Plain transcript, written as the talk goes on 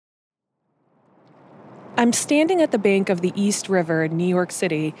I'm standing at the bank of the East River in New York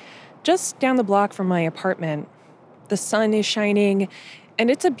City, just down the block from my apartment. The sun is shining, and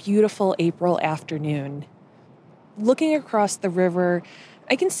it's a beautiful April afternoon. Looking across the river,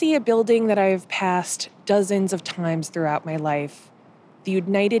 I can see a building that I've passed dozens of times throughout my life, the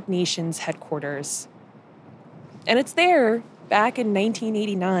United Nations headquarters. And it's there, back in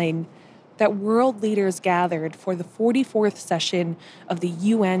 1989, that world leaders gathered for the 44th session of the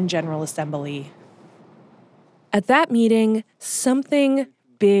UN General Assembly. At that meeting, something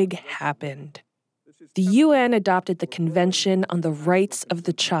big happened. The UN adopted the Convention on the Rights of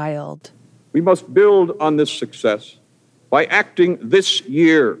the Child. We must build on this success by acting this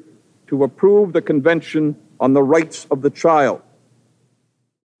year to approve the Convention on the Rights of the Child.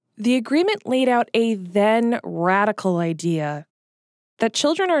 The agreement laid out a then radical idea that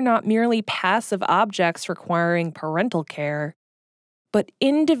children are not merely passive objects requiring parental care, but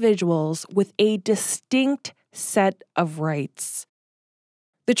individuals with a distinct set of rights.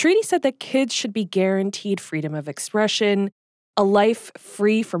 The treaty said that kids should be guaranteed freedom of expression, a life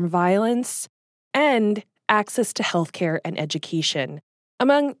free from violence, and access to healthcare and education,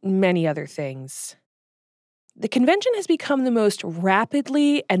 among many other things. The convention has become the most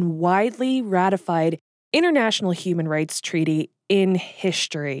rapidly and widely ratified international human rights treaty in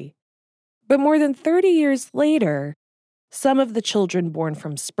history. But more than 30 years later, some of the children born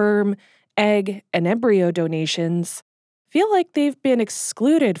from sperm, egg, and embryo donations feel like they've been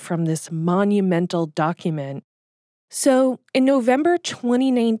excluded from this monumental document. So, in November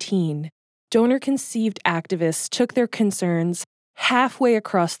 2019, donor-conceived activists took their concerns halfway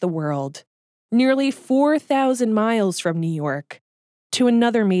across the world, nearly 4,000 miles from New York, to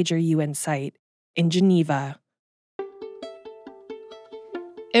another major UN site in Geneva.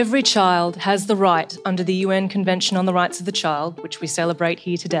 Every child has the right, under the UN Convention on the Rights of the Child, which we celebrate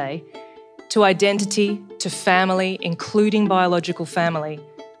here today, to identity, to family, including biological family,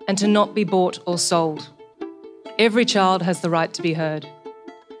 and to not be bought or sold. Every child has the right to be heard.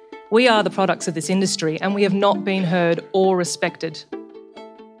 We are the products of this industry, and we have not been heard or respected.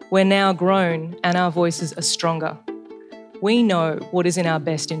 We're now grown, and our voices are stronger. We know what is in our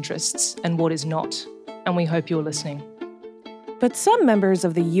best interests and what is not, and we hope you're listening. But some members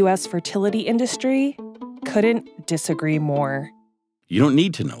of the U.S. fertility industry couldn't disagree more. You don't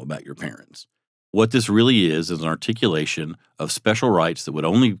need to know about your parents. What this really is an articulation of special rights that would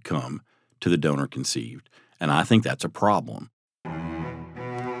only come to the donor conceived, and I think that's a problem.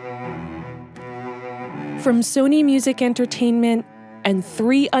 From Sony Music Entertainment and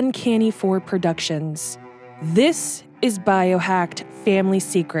 3 Uncanny 4 Productions, this is BioHacked Family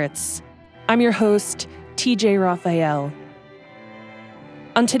Secrets. I'm your host, TJ Raphael.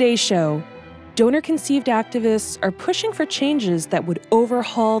 On today's show, donor-conceived activists are pushing for changes that would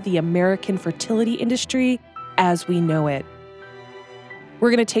overhaul the American fertility industry as we know it. We're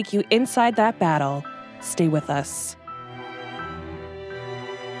going to take you inside that battle. Stay with us.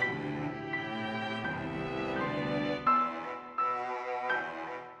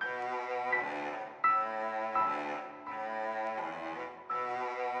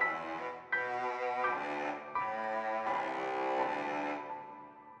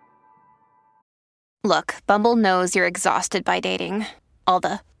 Look, Bumble knows you're exhausted by dating. All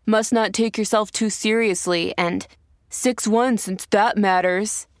the, must not take yourself too seriously, and 6'1" since that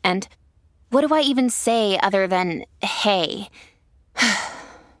matters, and what do I even say other than, hey?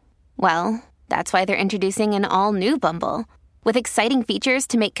 Well, that's why they're introducing an all-new Bumble, with exciting features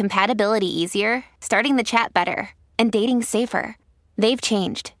to make compatibility easier, starting the chat better, and dating safer. They've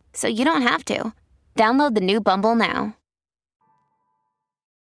changed, so you don't have to. Download the new Bumble now.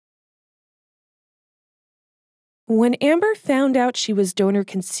 When Amber found out she was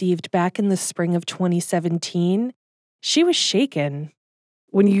donor-conceived back in the spring of 2017, she was shaken.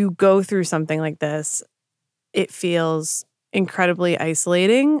 When you go through something like this, it feels incredibly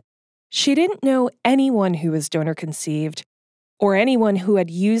isolating. She didn't know anyone who was donor-conceived, or anyone who had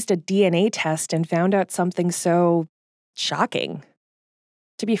used a DNA test and found out something so shocking.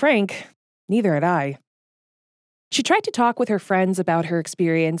 To be frank, neither had I. She tried to talk with her friends about her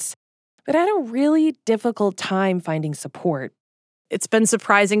experience, but had a really difficult time finding support. It's been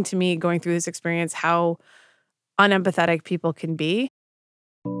surprising to me going through this experience how unempathetic people can be.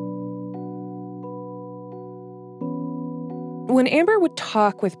 When Amber would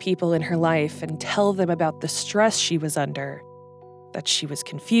talk with people in her life and tell them about the stress she was under, that she was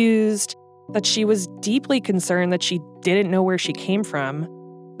confused, that she was deeply concerned that she didn't know where she came from,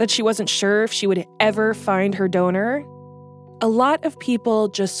 that she wasn't sure if she would ever find her donor, a lot of people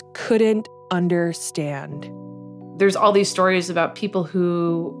just couldn't understand. There's all these stories about people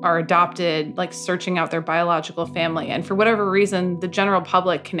who are adopted, like searching out their biological family. And for whatever reason, the general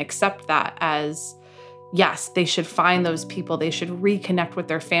public can accept that as, yes, they should find those people. They should reconnect with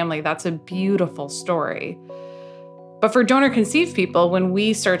their family. That's a beautiful story. But for donor-conceived people, when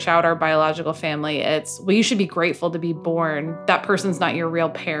we search out our biological family, it's, well, you should be grateful to be born. That person's not your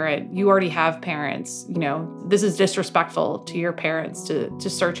real parent. You already have parents. You know, this is disrespectful to your parents to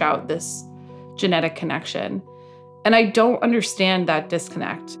search out this genetic connection. And I don't understand that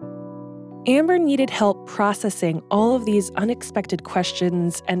disconnect. Amber needed help processing all of these unexpected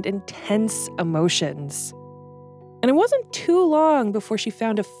questions and intense emotions. And it wasn't too long before she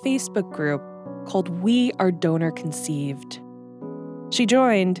found a Facebook group called We Are Donor Conceived. She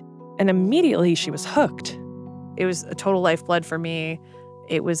joined, and immediately she was hooked. It was a total lifeblood for me.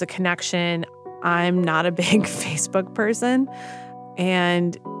 It was a connection. I'm not a big Facebook person.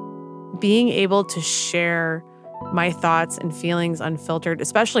 And being able to share my thoughts and feelings unfiltered,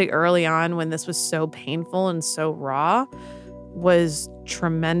 especially early on when this was so painful and so raw, was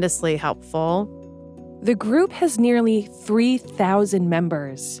tremendously helpful. The group has nearly 3,000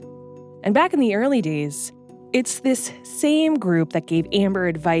 members. And back in the early days, it's this same group that gave Amber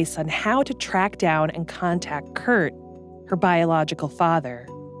advice on how to track down and contact Kurt, her biological father.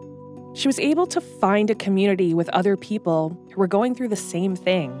 She was able to find a community with other people who were going through the same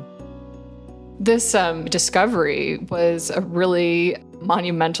thing. This discovery was a really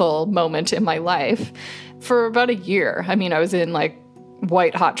monumental moment in my life for about a year. I mean, I was in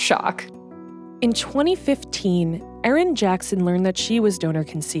white hot shock. In 2015, Erin Jackson learned that she was donor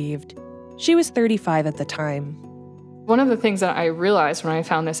conceived. She was 35 at the time. One of the things that I realized when I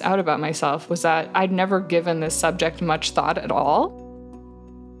found this out about myself was that I'd never given this subject much thought at all.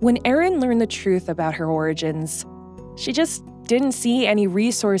 When Erin learned the truth about her origins, she just didn't see any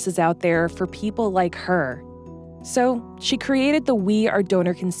resources out there for people like her. So she created the We Are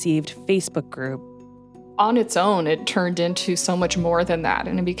Donor Conceived Facebook group. On its own, it turned into so much more than that,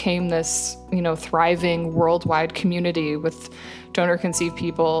 and it became this, thriving worldwide community with donor-conceived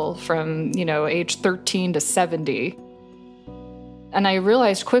people from, age 13 to 70. And I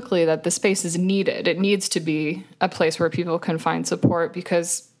realized quickly that the space is needed. It needs to be a place where people can find support,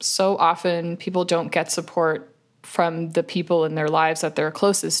 because so often people don't get support from the people in their lives that they're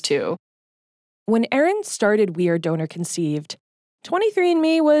closest to. When Erin started We Are Donor Conceived,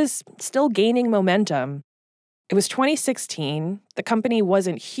 23andMe was still gaining momentum. It was 2016. The company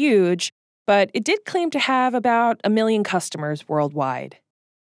wasn't huge, but it did claim to have about 1 million customers worldwide.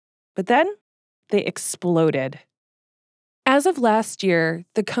 But then they exploded. As of last year,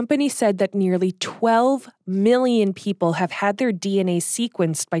 the company said that nearly 12 million people have had their DNA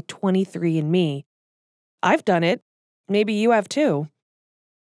sequenced by 23andMe. I've done it. Maybe you have too.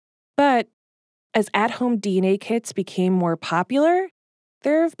 But as at-home DNA kits became more popular,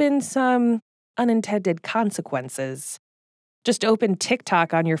 there have been some unintended consequences. Just open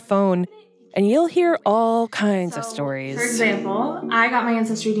TikTok on your phone, and you'll hear all kinds of stories. For example, I got my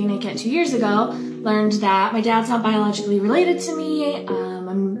Ancestry DNA kit 2 years ago, learned that my dad's not biologically related to me,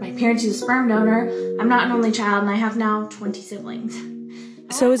 my parents use a sperm donor, I'm not an only child, and I have now 20 siblings.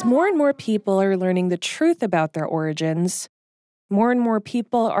 So as more and more people are learning the truth about their origins, more and more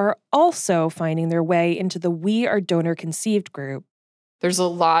people are also finding their way into the We Are Donor Conceived group. There's a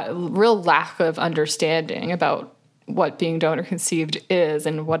real lack of understanding about what being donor conceived is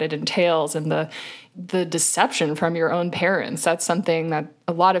and what it entails, and the deception from your own parents. That's something that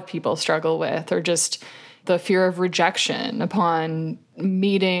a lot of people struggle with, or just the fear of rejection upon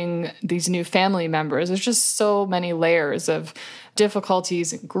meeting these new family members. There's just so many layers of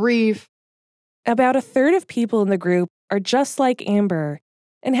difficulties and grief. About a third of people in the group are just like Amber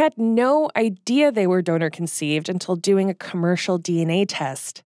and had no idea they were donor conceived until doing a commercial DNA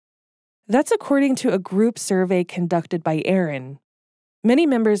test. That's according to a group survey conducted by Erin. Many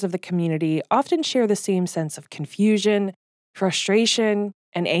members of the community often share the same sense of confusion, frustration,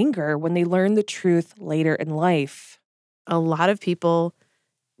 and anger when they learn the truth later in life. A lot of people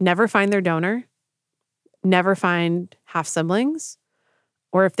never find their donor, never find half-siblings,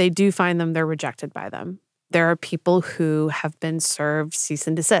 or if they do find them, they're rejected by them. There are people who have been served cease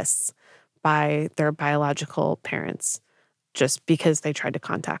and desists by their biological parents just because they tried to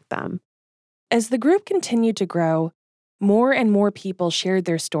contact them. As the group continued to grow, more and more people shared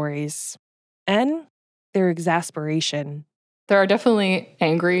their stories and their exasperation. There are definitely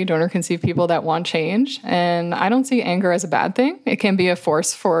angry donor-conceived people that want change, and I don't see anger as a bad thing. It can be a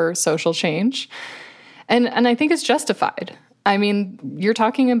force for social change, and I think it's justified. I mean, you're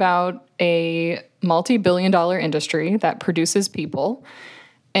talking about a multi-billion-dollar industry that produces people,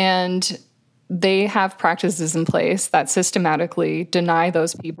 and they have practices in place that systematically deny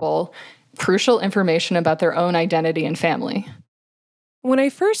those people crucial information about their own identity and family. When I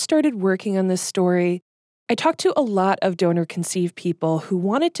first started working on this story, I talked to a lot of donor-conceived people who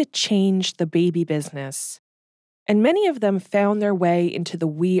wanted to change the baby business. And many of them found their way into the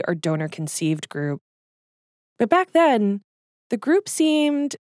We Are Donor Conceived group. But back then, the group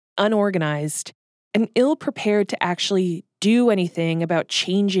seemed unorganized and ill-prepared to actually do anything about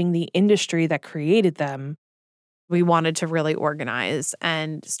changing the industry that created them. We wanted to really organize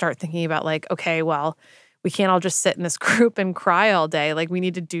and start thinking about like, okay, well, we can't all just sit in this group and cry all day. Like, we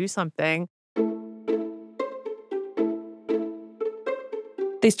need to do something.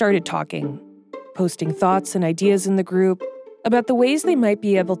 They started talking, posting thoughts and ideas in the group about the ways they might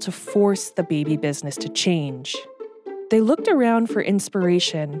be able to force the baby business to change. They looked around for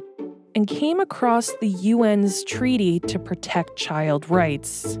inspiration and came across the UN's treaty to protect child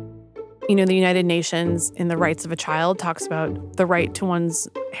rights. You know, the United Nations in the Rights of a Child talks about the right to one's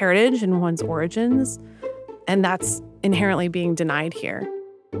heritage and one's origins, and that's inherently being denied here.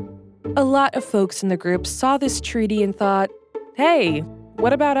 A lot of folks in the group saw this treaty and thought, hey,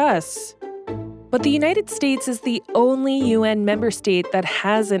 what about us? But the United States is the only UN member state that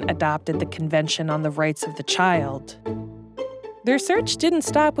hasn't adopted the Convention on the Rights of the Child. Their search didn't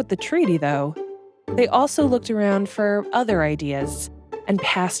stop with the treaty, though. They also looked around for other ideas and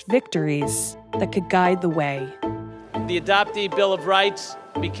past victories that could guide the way. The Adoptee Bill of Rights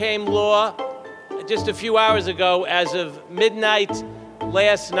became law just a few hours ago as of midnight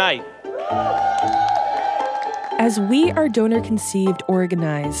last night. As We Are Donor Conceived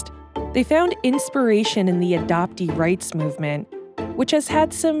organized, they found inspiration in the adoptee rights movement, which has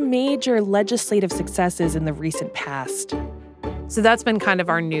had some major legislative successes in the recent past. So that's been kind of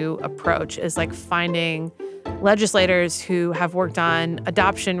our new approach, is like finding legislators who have worked on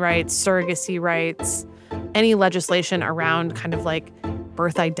adoption rights, surrogacy rights, any legislation around kind of like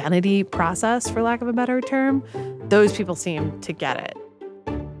birth identity process, for lack of a better term. Those people seem to get it.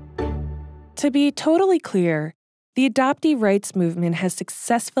 To be totally clear, the adoptee rights movement has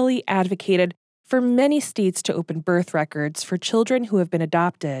successfully advocated for many states to open birth records for children who have been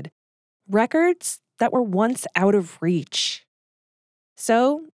adopted, records that were once out of reach.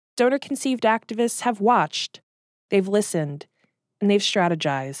 So, donor-conceived activists have watched, they've listened, and they've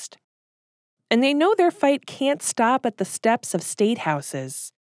strategized. And they know their fight can't stop at the steps of state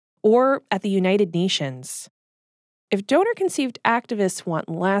houses or at the United Nations. If donor-conceived activists want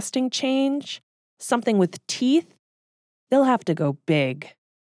lasting change, something with teeth, they'll have to go big.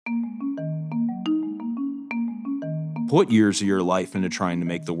 Put years of your life into trying to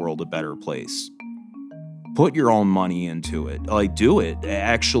make the world a better place. Put your own money into it. Like, do it.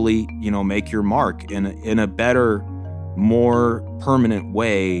 Actually, make your mark in a better, more permanent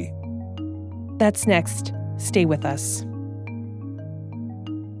way. That's next. Stay with us.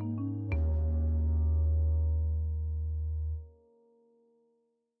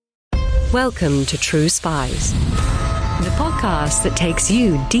 Welcome to True Spies, the podcast that takes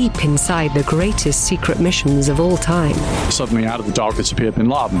you deep inside the greatest secret missions of all time. Suddenly, out of the darkness appeared Bin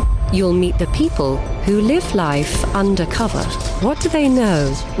Laden. You'll meet the people who live life undercover. What do they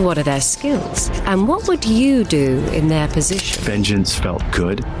know? What are their skills? And what would you do in their position? Vengeance felt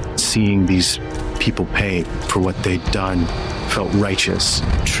good. Seeing these people pay for what they'd done felt righteous.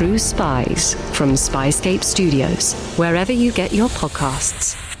 True Spies from Spyscape Studios, wherever you get your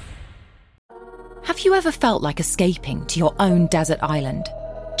podcasts. Have you ever felt like escaping to your own desert island?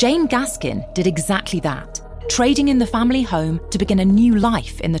 Jane Gaskin did exactly that, trading in the family home to begin a new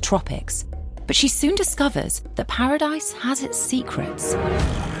life in the tropics. But she soon discovers that paradise has its secrets.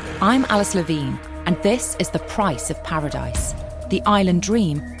 I'm Alice Levine, and this is The Price of Paradise, the island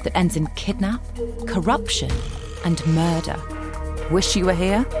dream that ends in kidnap, corruption, and murder. Wish you were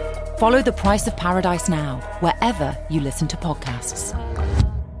here? Follow The Price of Paradise now, wherever you listen to podcasts.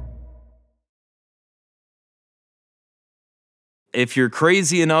 If you're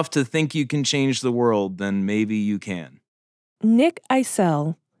crazy enough to think you can change the world, then maybe you can. Nick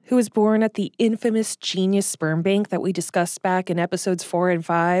Eisel, who was born at the infamous Genius sperm bank that we discussed back in episodes 4 and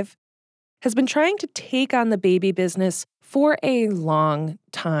 5, has been trying to take on the baby business for a long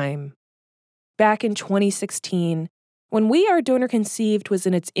time. Back in 2016, when We Are Donor Conceived was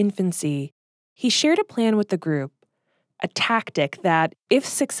in its infancy, he shared a plan with the group, a tactic that, if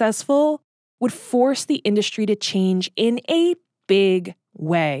successful, would force the industry to change in a big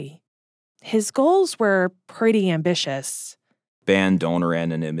way. His goals were pretty ambitious. Ban donor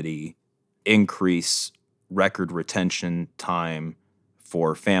anonymity, increase record retention time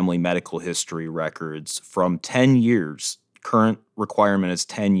for family medical history records from 10 years, current requirement is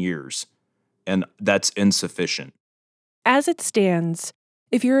 10 years, and that's insufficient. As it stands,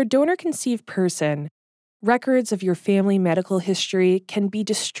 if you're a donor-conceived person, records of your family medical history can be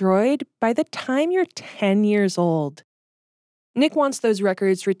destroyed by the time you're 10 years old. Nick wants those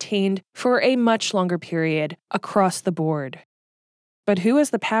records retained for a much longer period across the board. But who has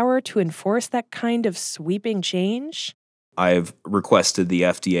the power to enforce that kind of sweeping change? I've requested the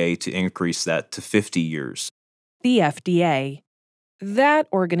FDA to increase that to 50 years. The FDA. That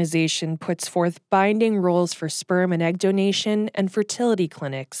organization puts forth binding rules for sperm and egg donation and fertility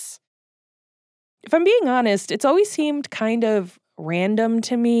clinics. If I'm being honest, it's always seemed kind of random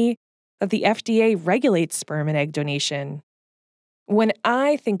to me that the FDA regulates sperm and egg donation. When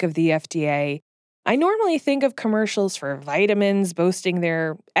I think of the FDA, I normally think of commercials for vitamins boasting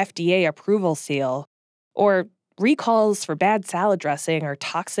their FDA approval seal, or recalls for bad salad dressing or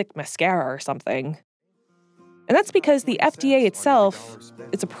toxic mascara or something. And that's because the FDA itself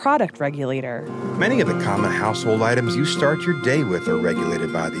is a product regulator. Many of the common household items you start your day with are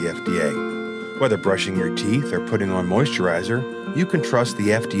regulated by the FDA. Whether brushing your teeth or putting on moisturizer, you can trust the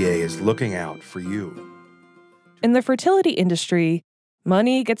FDA is looking out for you. In the fertility industry,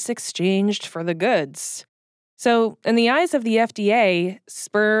 money gets exchanged for the goods. So, in the eyes of the FDA,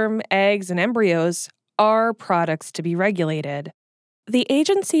 sperm, eggs, and embryos are products to be regulated. The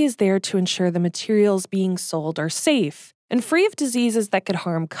agency is there to ensure the materials being sold are safe and free of diseases that could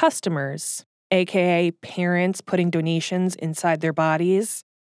harm customers, aka parents putting donations inside their bodies.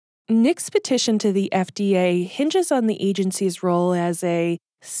 Nick's petition to the FDA hinges on the agency's role as a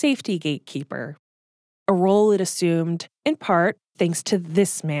safety gatekeeper, a role it assumed, in part, thanks to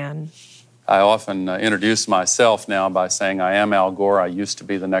this man. I often introduce myself now by saying I am Al Gore. I used to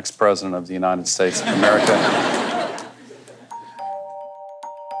be the next president of the United States of America.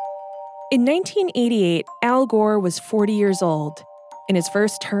 In 1988, Al Gore was 40 years old, in his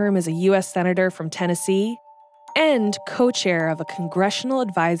first term as a U.S. Senator from Tennessee, and co-chair of a congressional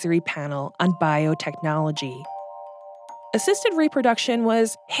advisory panel on biotechnology. Assisted reproduction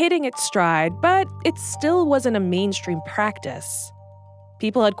was hitting its stride, but it still wasn't a mainstream practice.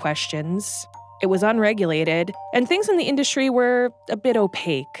 People had questions, it was unregulated, and things in the industry were a bit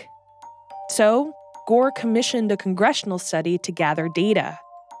opaque. So, Gore commissioned a congressional study to gather data.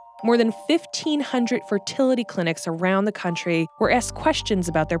 More than 1,500 fertility clinics around the country were asked questions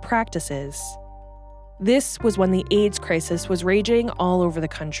about their practices. This was when the AIDS crisis was raging all over the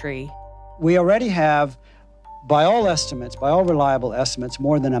country. We already have, by all estimates, by all reliable estimates,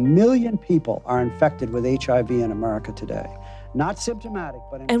 more than 1 million people are infected with HIV in America today. Not symptomatic,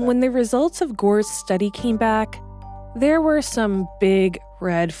 but infected. And when the results of Gore's study came back, there were some big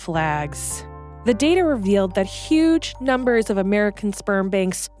red flags. The data revealed that huge numbers of American sperm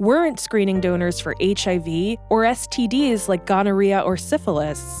banks weren't screening donors for HIV or STDs like gonorrhea or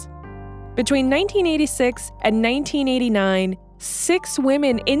syphilis. Between 1986 and 1989, 6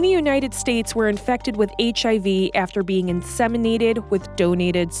 women in the United States were infected with HIV after being inseminated with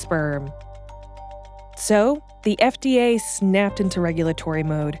donated sperm. So, the FDA snapped into regulatory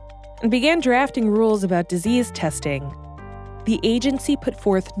mode and began drafting rules about disease testing. The agency put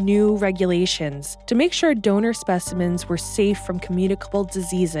forth new regulations to make sure donor specimens were safe from communicable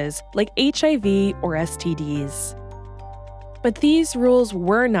diseases like HIV or STDs. But these rules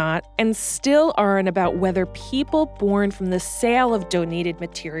were not, and still aren't, about whether people born from the sale of donated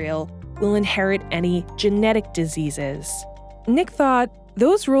material will inherit any genetic diseases. Nick thought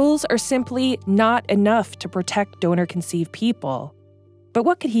those rules are simply not enough to protect donor-conceived people. But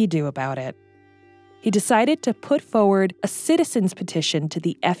what could he do about it? He decided to put forward a citizen's petition to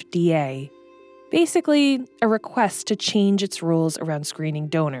the FDA, basically a request to change its rules around screening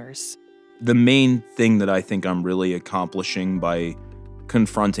donors. The main thing that I think I'm really accomplishing by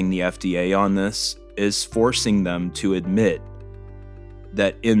confronting the FDA on this is forcing them to admit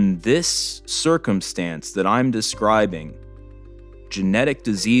that in this circumstance that I'm describing, genetic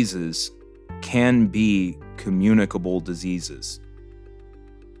diseases can be communicable diseases.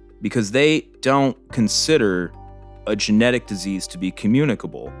 Because they don't consider a genetic disease to be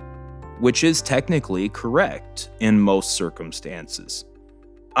communicable, which is technically correct in most circumstances.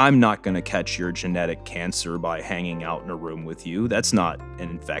 I'm not going to catch your genetic cancer by hanging out in a room with you. That's not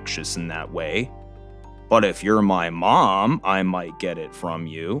infectious in that way. But if you're my mom, I might get it from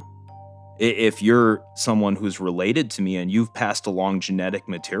you. If you're someone who's related to me and you've passed along genetic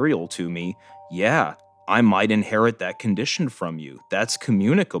material to me, yeah, I might inherit that condition from you. That's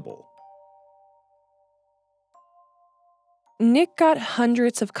communicable. Nick got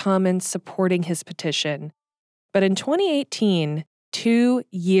hundreds of comments supporting his petition. But in 2018, 2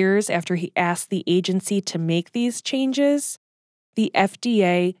 years after he asked the agency to make these changes, the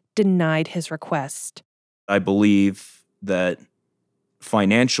FDA denied his request. I believe that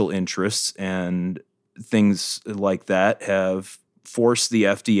financial interests and things like that have forced the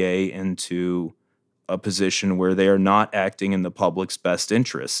FDA into a position where they are not acting in the public's best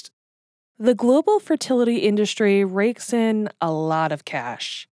interest. The global fertility industry rakes in a lot of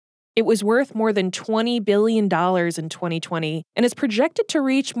cash. It was worth more than $20 billion in 2020 and is projected to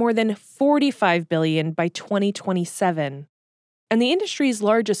reach more than $45 billion by 2027. And the industry's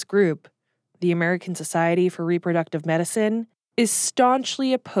largest group, the American Society for Reproductive Medicine, is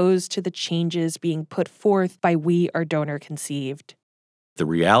staunchly opposed to the changes being put forth by We Are Donor Conceived. The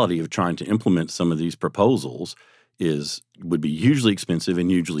reality of trying to implement some of these proposals would be hugely expensive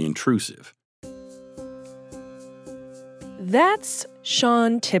and hugely intrusive. That's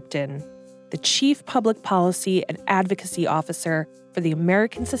Sean Tipton, the Chief Public Policy and Advocacy Officer for the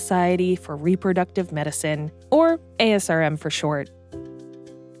American Society for Reproductive Medicine, or ASRM for short.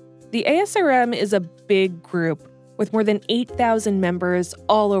 The ASRM is a big group with more than 8,000 members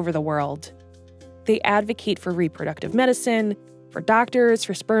all over the world. They advocate for reproductive medicine, for doctors,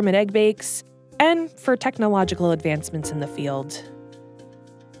 for sperm and egg banks, and for technological advancements in the field.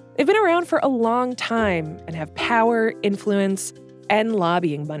 They've been around for a long time and have power, influence, and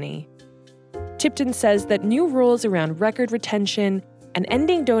lobbying money. Tipton says that new rules around record retention and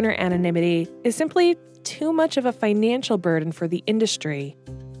ending donor anonymity is simply too much of a financial burden for the industry.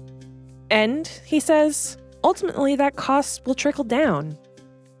 And, he says, ultimately that cost will trickle down.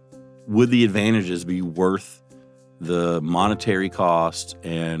 Would the advantages be worth the monetary cost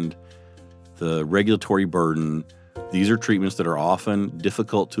and the regulatory burden? These are treatments that are often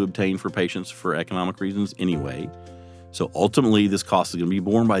difficult to obtain for patients for economic reasons anyway. So ultimately, this cost is going to be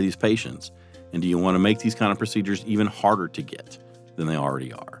borne by these patients. And do you want to make these kind of procedures even harder to get than they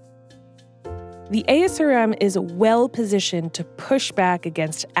already are? The ASRM is well positioned to push back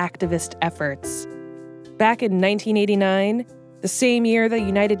against activist efforts. Back in 1989, the same year the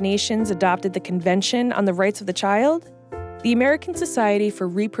United Nations adopted the Convention on the Rights of the Child, the American Society for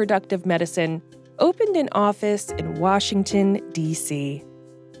Reproductive Medicine opened an office in Washington, D.C.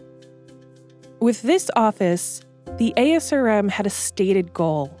 With this office, the ASRM had a stated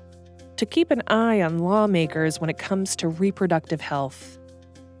goal: to keep an eye on lawmakers when it comes to reproductive health.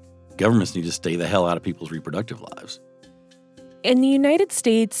 Governments need to stay the hell out of people's reproductive lives. In the United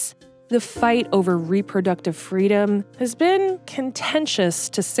States, the fight over reproductive freedom has been contentious,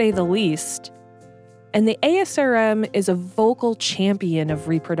 to say the least. And the ASRM is a vocal champion of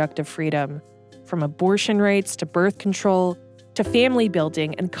reproductive freedom, from abortion rights to birth control to family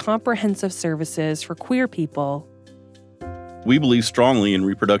building and comprehensive services for queer people. We believe strongly in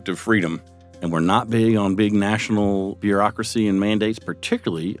reproductive freedom, and we're not big on big national bureaucracy and mandates,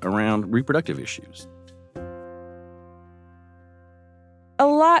 particularly around reproductive issues. A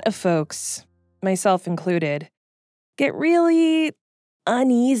lot of folks, myself included, get really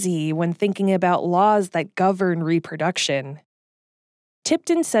uneasy when thinking about laws that govern reproduction.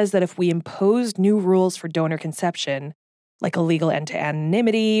 Tipton says that if we imposed new rules for donor conception, like a legal end to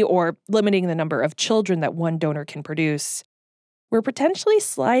anonymity or limiting the number of children that one donor can produce, we're potentially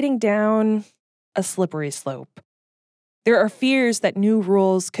sliding down a slippery slope. There are fears that new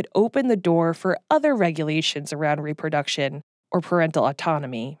rules could open the door for other regulations around reproduction or parental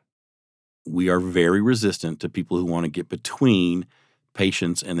autonomy. We are very resistant to people who want to get between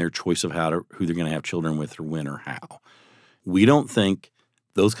patients and their choice of who they're going to have children with or when or how. We don't think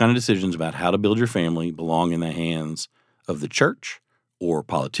those kind of decisions about how to build your family belong in the hands of the church or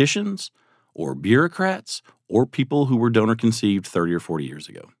politicians or bureaucrats or people who were donor conceived 30 or 40 years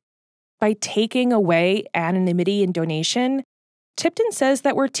ago. By taking away anonymity in donation, Tipton says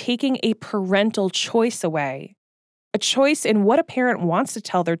that we're taking a parental choice away. A choice in what a parent wants to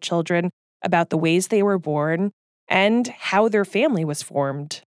tell their children about the ways they were born and how their family was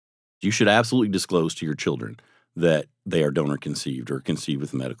formed. You should absolutely disclose to your children that they are donor conceived or conceived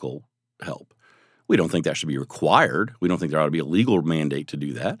with medical help. We don't think that should be required. We don't think there ought to be a legal mandate to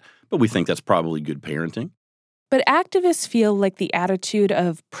do that, but we think that's probably good parenting. But activists feel like the attitude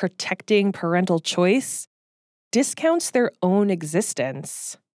of protecting parental choice discounts their own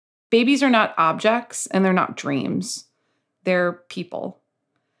existence. Babies are not objects and they're not dreams. They're people.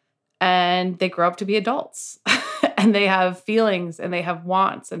 And they grow up to be adults. And they have feelings and they have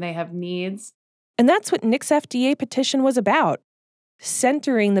wants and they have needs. And that's what Nick's FDA petition was about,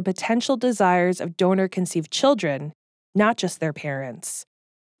 centering the potential desires of donor-conceived children, not just their parents,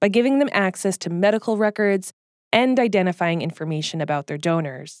 by giving them access to medical records and identifying information about their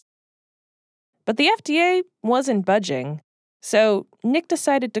donors. But the FDA wasn't budging, so Nick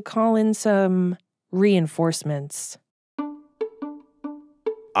decided to call in some reinforcements.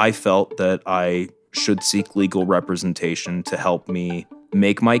 I felt that I should seek legal representation to help me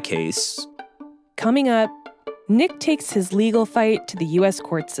make my case. Coming up, Nick takes his legal fight to the U.S.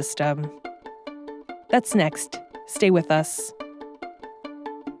 court system. That's next. Stay with us.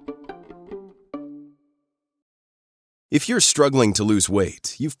 If you're struggling to lose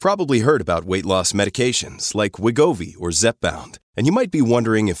weight, you've probably heard about weight loss medications like Wegovy or Zepbound, and you might be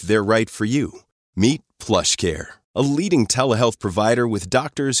wondering if they're right for you. Meet PlushCare, a leading telehealth provider with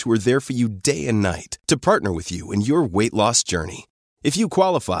doctors who are there for you day and night to partner with you in your weight loss journey. If you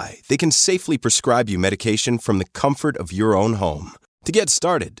qualify, they can safely prescribe you medication from the comfort of your own home. To get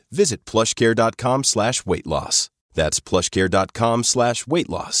started, visit plushcare.com/weight-loss. That's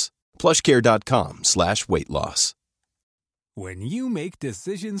plushcare.com/weight-loss. plushcare.com/weight-loss. When you make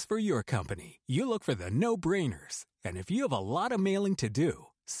decisions for your company, you look for the no-brainers. And if you have a lot of mailing to do,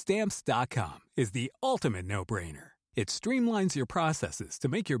 Stamps.com is the ultimate no-brainer. It streamlines your processes to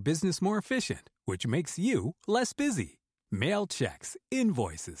make your business more efficient, which makes you less busy. Mail checks,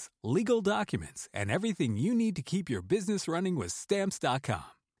 invoices, legal documents, and everything you need to keep your business running with Stamps.com.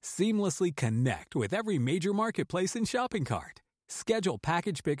 Seamlessly connect with every major marketplace and shopping cart. Schedule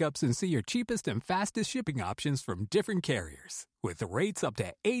package pickups and see your cheapest and fastest shipping options from different carriers, with rates up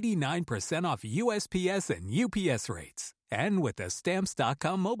to 89% off USPS and UPS rates. And with the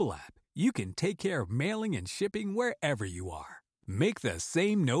Stamps.com mobile app, you can take care of mailing and shipping wherever you are. Make the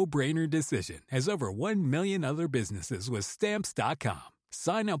same no-brainer decision as over 1 million other businesses with Stamps.com.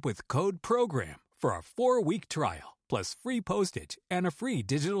 Sign up with code PROGRAM for a 4-week trial, plus free postage and a free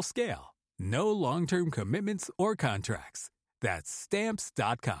digital scale. No long-term commitments or contracts. That's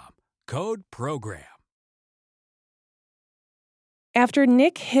Stamps.com. Code PROGRAM. After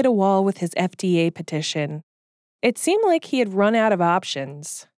Nick hit a wall with his FDA petition, it seemed like he had run out of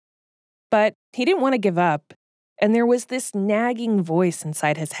options. But he didn't want to give up, and there was this nagging voice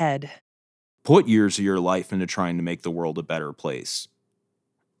inside his head. Put years of your life into trying to make the world a better place.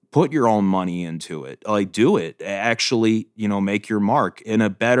 Put your own money into it. Do it. Actually, make your mark in a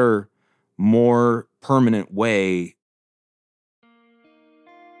better, more permanent way.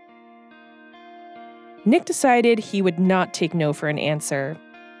 Nick decided he would not take no for an answer.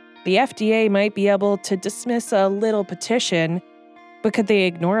 The FDA might be able to dismiss a little petition, but could they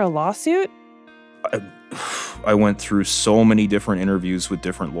ignore a lawsuit? I went through so many different interviews with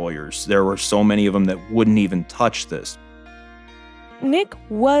different lawyers. There were so many of them that wouldn't even touch this. Nick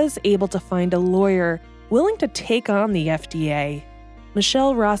was able to find a lawyer willing to take on the FDA,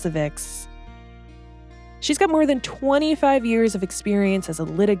 Michelle Rosevich. She's got more than 25 years of experience as a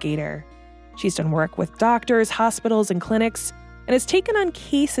litigator. She's done work with doctors, hospitals, and clinics, and has taken on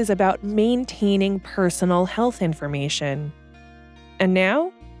cases about maintaining personal health information. And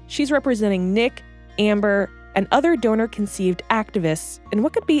now, she's representing Nick, Amber, and other donor-conceived activists in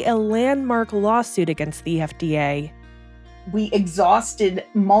what could be a landmark lawsuit against the FDA. We exhausted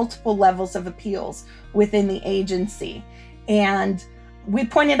multiple levels of appeals within the agency, and we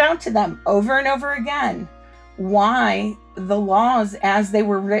pointed out to them over and over again why the laws as they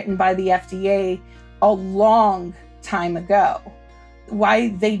were written by the FDA a long time ago, why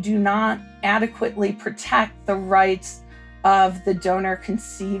they do not adequately protect the rights of the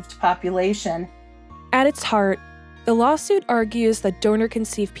donor-conceived population. At its heart, the lawsuit argues that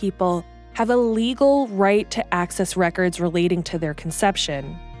donor-conceived people have a legal right to access records relating to their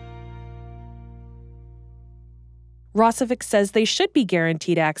conception. Rosevich says they should be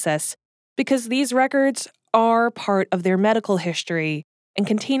guaranteed access because these records are part of their medical history and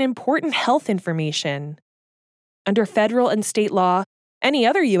contain important health information. Under federal and state law, any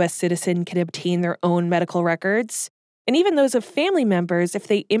other U.S. citizen can obtain their own medical records, and even those of family members if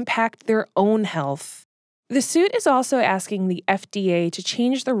they impact their own health. The suit is also asking the FDA to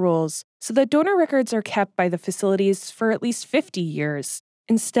change the rules so that donor records are kept by the facilities for at least 50 years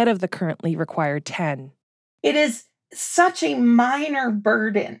instead of the currently required 10. It is such a minor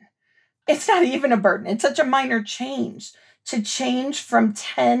burden. It's not even a burden. It's such a minor change to change from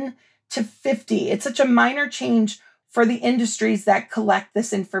 10 to 50. It's such a minor change for the industries that collect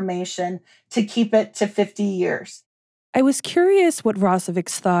this information to keep it to 50 years. I was curious what Rosevich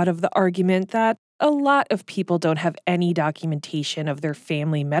thought of the argument that a lot of people don't have any documentation of their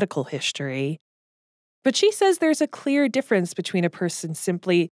family medical history. But she says there's a clear difference between a person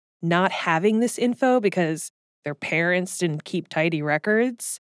simply not having this info because their parents didn't keep tidy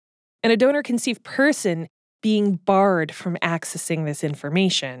records, and a donor-conceived person being barred from accessing this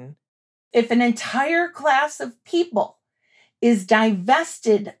information. If an entire class of people is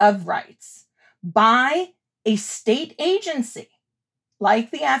divested of rights by a state agency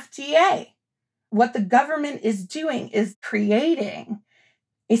like the FDA, what the government is doing is creating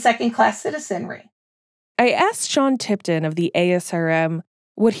a second-class citizenry. I asked Sean Tipton of the ASRM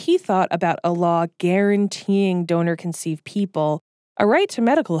what he thought about a law guaranteeing donor-conceived people a right to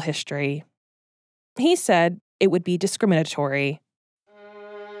medical history. He said it would be discriminatory.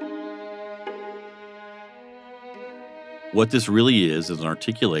 What this really is an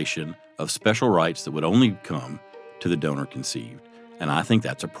articulation of special rights that would only come to the donor conceived. And I think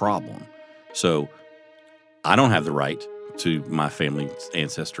that's a problem. So I don't have the right to my family's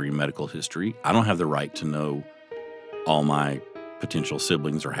ancestry and medical history. I don't have the right to know all my potential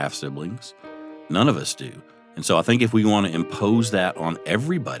siblings or half-siblings. None of us do. And so I think if we want to impose that on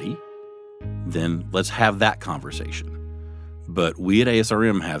everybody, then let's have that conversation. But we at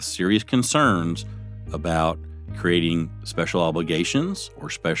ASRM have serious concerns about creating special obligations or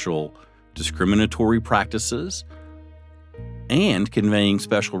special discriminatory practices and conveying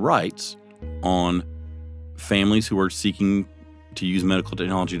special rights on families who are seeking to use medical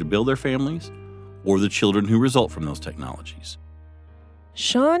technology to build their families or the children who result from those technologies.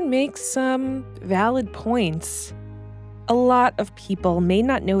 Sean makes some valid points. A lot of people may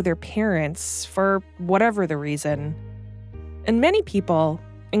not know their parents for whatever the reason. And many people,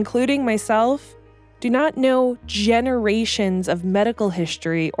 including myself, do not know generations of medical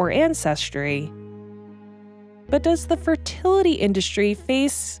history or ancestry. But does the fertility industry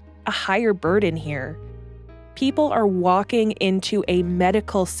face a higher burden here? People are walking into a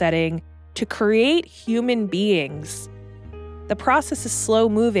medical setting to create human beings. The process is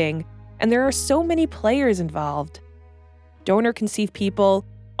slow-moving, and there are so many players involved. Donor-conceived people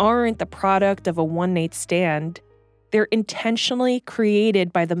aren't the product of a one-night stand. They're intentionally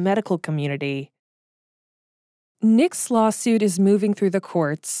created by the medical community. Nick's lawsuit is moving through the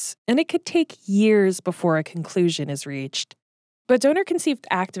courts, and it could take years before a conclusion is reached. But donor-conceived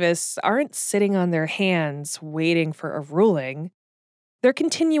activists aren't sitting on their hands waiting for a ruling. They're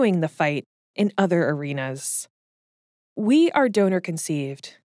continuing the fight in other arenas. We are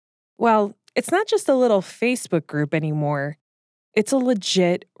donor-conceived. Well, it's not just a little Facebook group anymore. It's a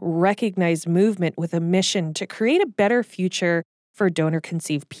legit, recognized movement with a mission to create a better future for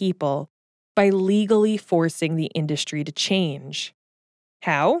donor-conceived people by legally forcing the industry to change.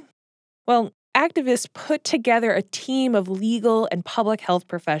 How? Well, activists put together a team of legal and public health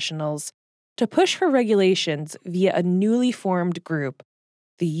professionals to push for regulations via a newly formed group,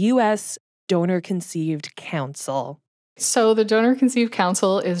 the U.S. Donor-Conceived Council. So the Donor Conceived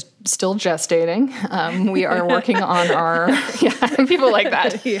Council is still gestating. We are working on our, people like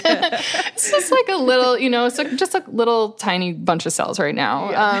that. Yeah. It's just like a little, it's like just a little tiny bunch of cells right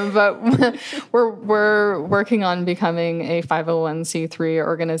now. Yeah. But we're working on becoming a 501c3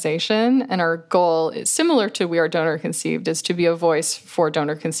 organization. And our goal is similar to We Are Donor Conceived, is to be a voice for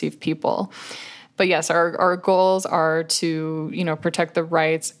donor conceived people. But yes, our goals are to, protect the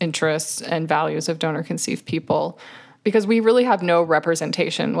rights, interests, and values of donor conceived people, because we really have no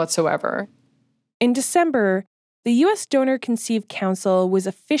representation whatsoever. In December, the U.S. Donor Conceived Council was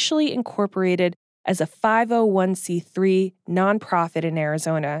officially incorporated as a 501c3 nonprofit in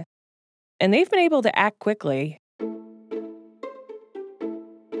Arizona, and they've been able to act quickly.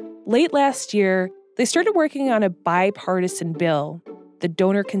 Late last year, they started working on a bipartisan bill, the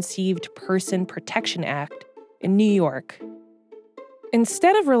Donor Conceived Person Protection Act, in New York.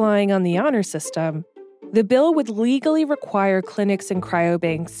 Instead of relying on the honor system, the bill would legally require clinics and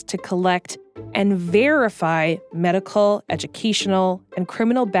cryobanks to collect and verify medical, educational, and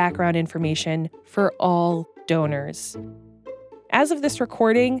criminal background information for all donors. As of this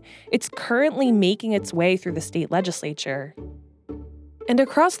recording, it's currently making its way through the state legislature. And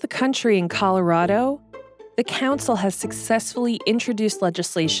across the country in Colorado, the council has successfully introduced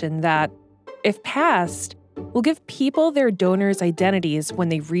legislation that, if passed, will give people their donors' identities when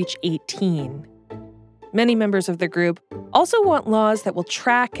they reach 18. Many members of the group also want laws that will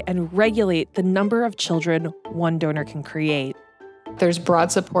track and regulate the number of children one donor can create. There's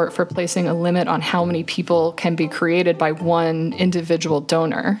broad support for placing a limit on how many people can be created by one individual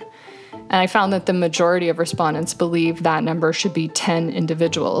donor. And I found that the majority of respondents believe that number should be 10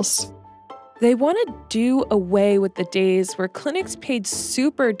 individuals. They want to do away with the days where clinics paid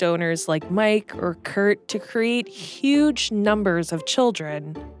super donors like Mike or Kurt to create huge numbers of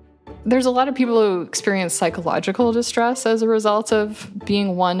children. There's a lot of people who experience psychological distress as a result of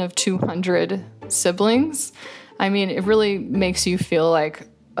being one of 200 siblings. I mean, it really makes you feel like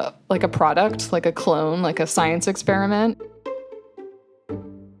a product, like a clone, like a science experiment.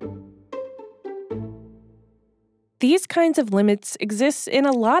 These kinds of limits exist in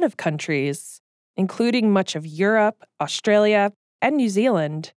a lot of countries, including much of Europe, Australia, and New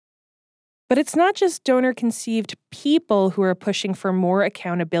Zealand. But it's not just donor-conceived people who are pushing for more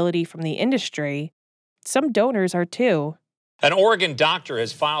accountability from the industry. Some donors are too. An Oregon doctor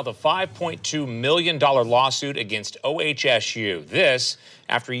has filed a $5.2 million lawsuit against OHSU. This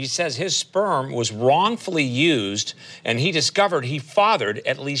after he says his sperm was wrongfully used and he discovered he fathered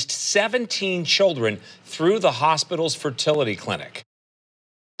at least 17 children through the hospital's fertility clinic.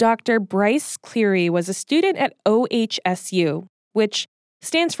 Dr. Bryce Cleary was a student at OHSU, which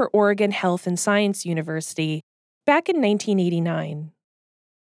stands for Oregon Health and Science University, back in 1989.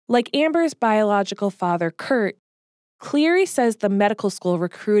 Like Amber's biological father, Kurt, Cleary says the medical school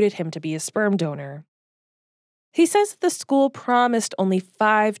recruited him to be a sperm donor. He says the school promised only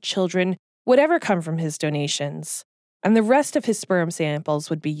 5 children would ever come from his donations, and the rest of his sperm samples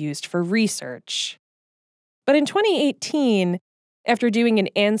would be used for research. But in 2018, after doing an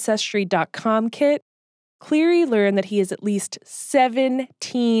Ancestry.com kit, Cleary learned that he has at least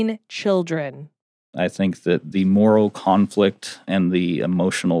 17 children. I think that the moral conflict and the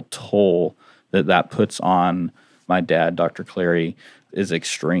emotional toll that puts on my dad, Dr. Cleary, is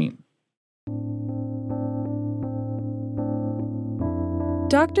extreme.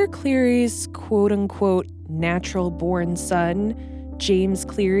 Dr. Cleary's quote-unquote natural-born son, James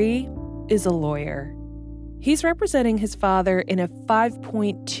Cleary, is a lawyer. He's representing his father in a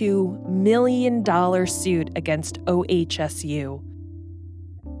 $5.2 million suit against OHSU.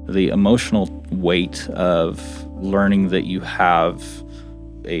 The emotional weight of learning that you have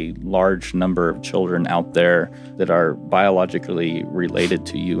a large number of children out there that are biologically related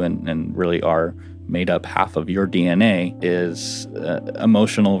to you and really are made up half of your DNA is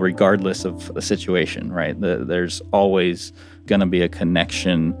emotional regardless of the situation, right? There's always going to be a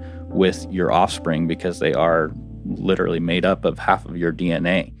connection with your offspring because they are literally made up of half of your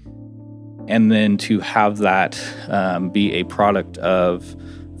DNA. And then to have that be a product of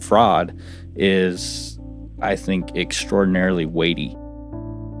fraud is, I think, extraordinarily weighty.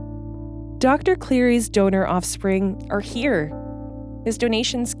 Dr. Cleary's donor offspring are here. His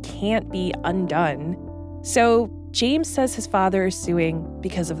donations can't be undone. So James says his father is suing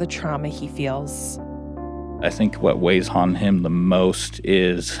because of the trauma he feels. I think what weighs on him the most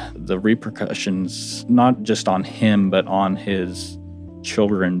is the repercussions, not just on him, but on his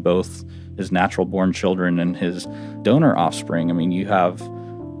children, both his natural-born children and his donor offspring. I mean, you have a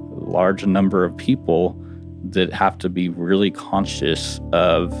large number of people that have to be really conscious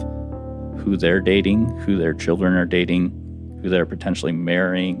of who they're dating, who their children are dating, who they're potentially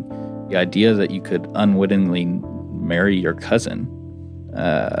marrying. The idea that you could unwittingly marry your cousin,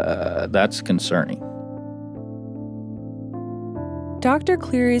 that's concerning. Dr.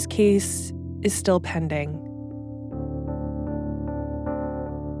 Cleary's case is still pending.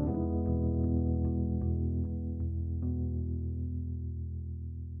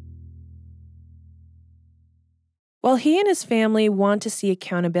 While he and his family want to see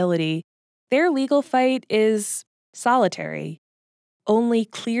accountability, their legal fight is solitary. Only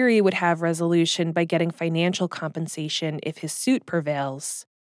Cleary would have resolution by getting financial compensation if his suit prevails.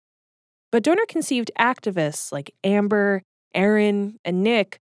 But donor-conceived activists like Amber, Aaron, and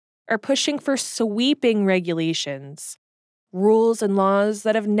Nick are pushing for sweeping regulations, rules and laws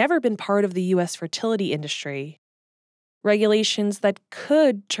that have never been part of the U.S. fertility industry. Regulations that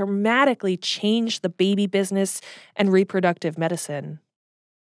could dramatically change the baby business and reproductive medicine.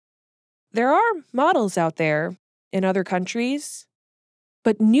 There are models out there in other countries,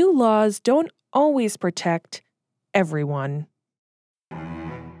 but new laws don't always protect everyone.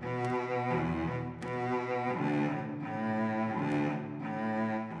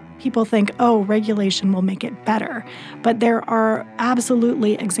 People think, oh, regulation will make it better. But there are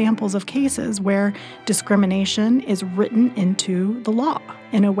absolutely examples of cases where discrimination is written into the law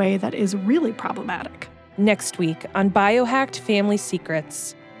in a way that is really problematic. Next week on BioHacked Family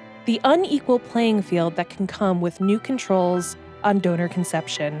Secrets, the unequal playing field that can come with new controls on donor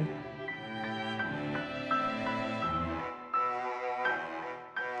conception.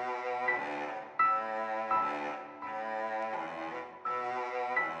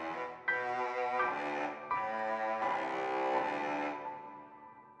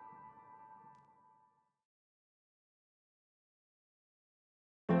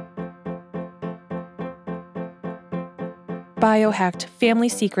 BioHacked Family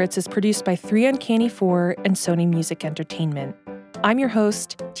Secrets is produced by 3 Uncanny 4 and Sony Music Entertainment. I'm your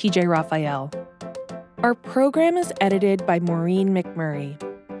host, TJ Raphael. Our program is edited by Maureen McMurray.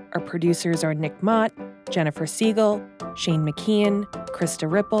 Our producers are Nick Mott, Jennifer Siegel, Shane McKeon,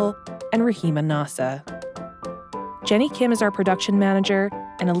 Krista Ripple, and Rahima Nasa. Jenny Kim is our production manager,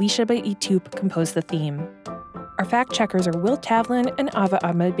 and Alicia Baitup composed the theme. Our fact checkers are Will Tavlin and Ava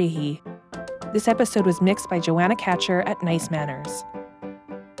Ahmed-Behi. This episode was mixed by Joanna Catcher at Nice Manners.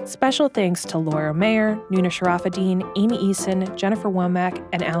 Special thanks to Laura Mayer, Nuna Sharafuddin, Amy Eason, Jennifer Womack,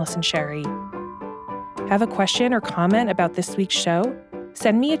 and Allison Sherry. Have a question or comment about this week's show?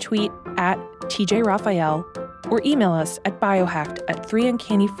 Send me a tweet at TJRaphael or email us at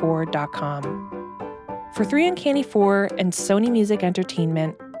biohacked@3uncanny4.com. For 3 Uncanny 4 and Sony Music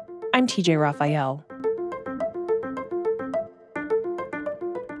Entertainment, I'm TJ Raphael.